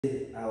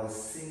In our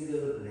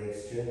single leg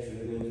stretch,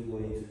 we're going to go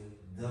into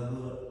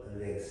double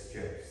leg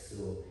stretch.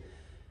 So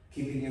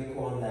keeping your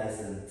core nice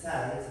and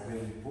tight,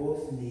 bring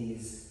both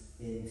knees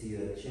into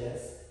your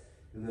chest.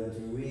 We're going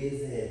to raise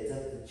the head,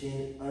 tuck the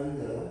chin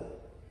under,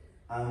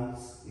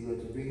 arms, you're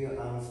going to bring your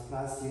arms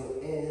past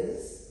your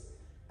ears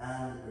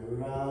and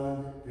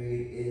round, bring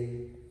it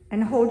in.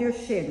 And hold your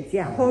shins,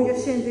 yeah, hold your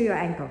shins to your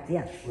ankles,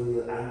 yes. Hold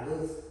your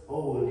ankles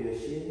or hold your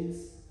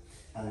shins,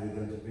 and we're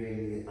going to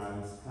bring the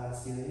arms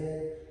past your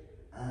head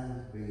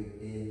and bring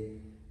it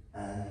in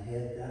and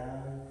head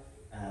down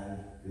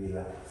and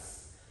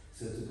relax.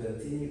 So to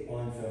continue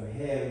on from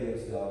here, we're going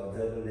to do our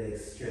double leg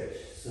stretch.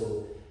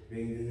 So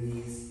bring the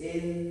knees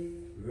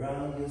in,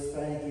 round your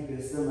spine, keep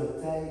your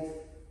stomach tight,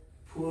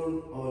 pull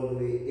all the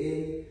way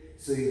in.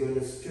 So you're going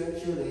to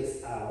stretch your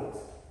legs out.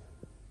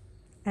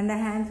 And the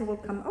hands will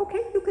come,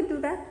 okay, you can do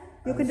that.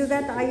 You can do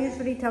that. I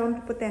usually tell them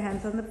to put their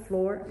hands on the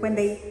floor when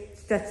they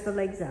stretch the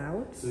legs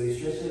out. So you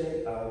stretch your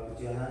leg out,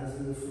 put your hands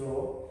on the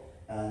floor,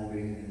 and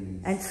bring the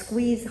knees. And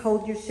squeeze,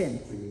 hold your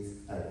shins. Squeeze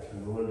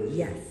and hold the shins.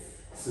 Yes.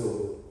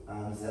 So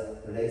arms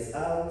up, legs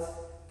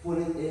out, pull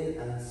it in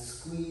and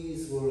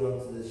squeeze, hold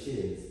on to the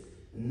shins.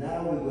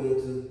 Now we're going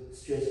to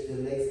stretch the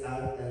legs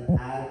out and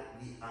add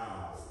the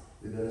arms.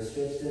 We're going to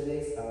stretch the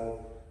legs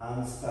out,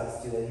 arms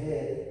past your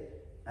head,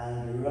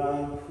 and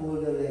round,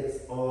 pull the legs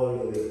all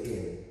the way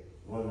in.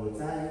 One more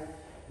time.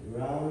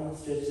 Round,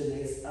 stretch the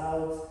legs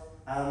out,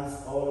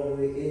 arms all the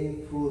way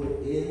in, pull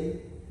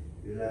in,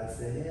 relax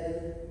the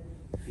head,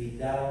 feet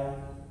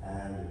down,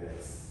 and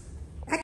rest.